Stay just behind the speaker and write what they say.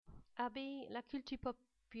Abby, la culture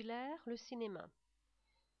populaire, le cinéma.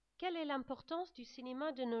 Quelle est l'importance du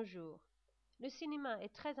cinéma de nos jours? Le cinéma est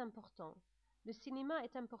très important. Le cinéma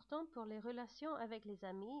est important pour les relations avec les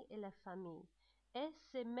amis et la famille, et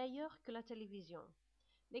c'est meilleur que la télévision.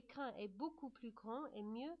 L'écran est beaucoup plus grand et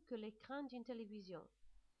mieux que l'écran d'une télévision.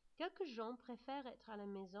 Quelques gens préfèrent être à la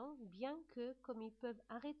maison, bien que, comme ils peuvent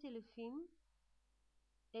arrêter le film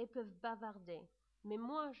et peuvent bavarder. Mais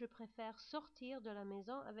moi, je préfère sortir de la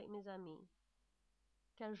maison avec mes amis.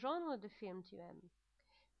 Quel genre de film tu aimes?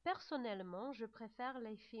 Personnellement, je préfère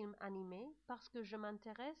les films animés parce que je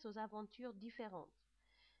m'intéresse aux aventures différentes.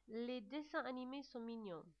 Les dessins animés sont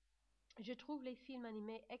mignons. Je trouve les films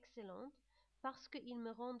animés excellents parce qu'ils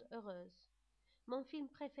me rendent heureuse. Mon film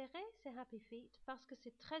préféré, c'est Happy Feet parce que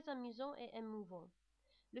c'est très amusant et émouvant.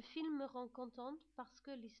 Le film me rend contente parce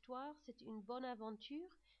que l'histoire, c'est une bonne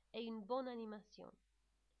aventure et une bonne animation.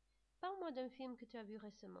 Parle-moi d'un film que tu as vu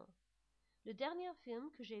récemment. Le dernier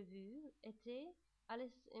film que j'ai vu était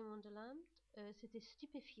Alice in Wonderland. C'était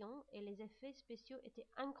stupéfiant et les effets spéciaux étaient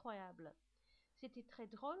incroyables. C'était très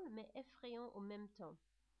drôle mais effrayant au même temps.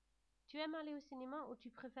 Tu aimes aller au cinéma ou tu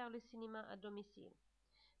préfères le cinéma à domicile?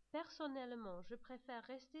 Personnellement, je préfère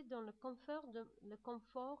rester dans le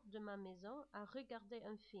confort de ma maison à regarder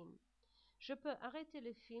un film. Je peux arrêter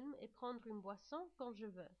le film et prendre une boisson quand je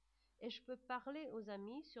veux, et je peux parler aux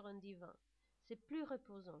amis sur un divan. C'est plus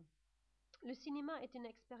reposant. Le cinéma est une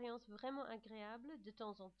expérience vraiment agréable de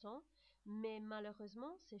temps en temps, mais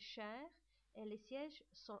malheureusement c'est cher et les sièges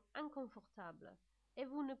sont inconfortables et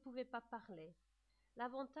vous ne pouvez pas parler.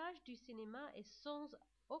 L'avantage du cinéma est sans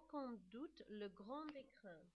aucun doute le grand écran.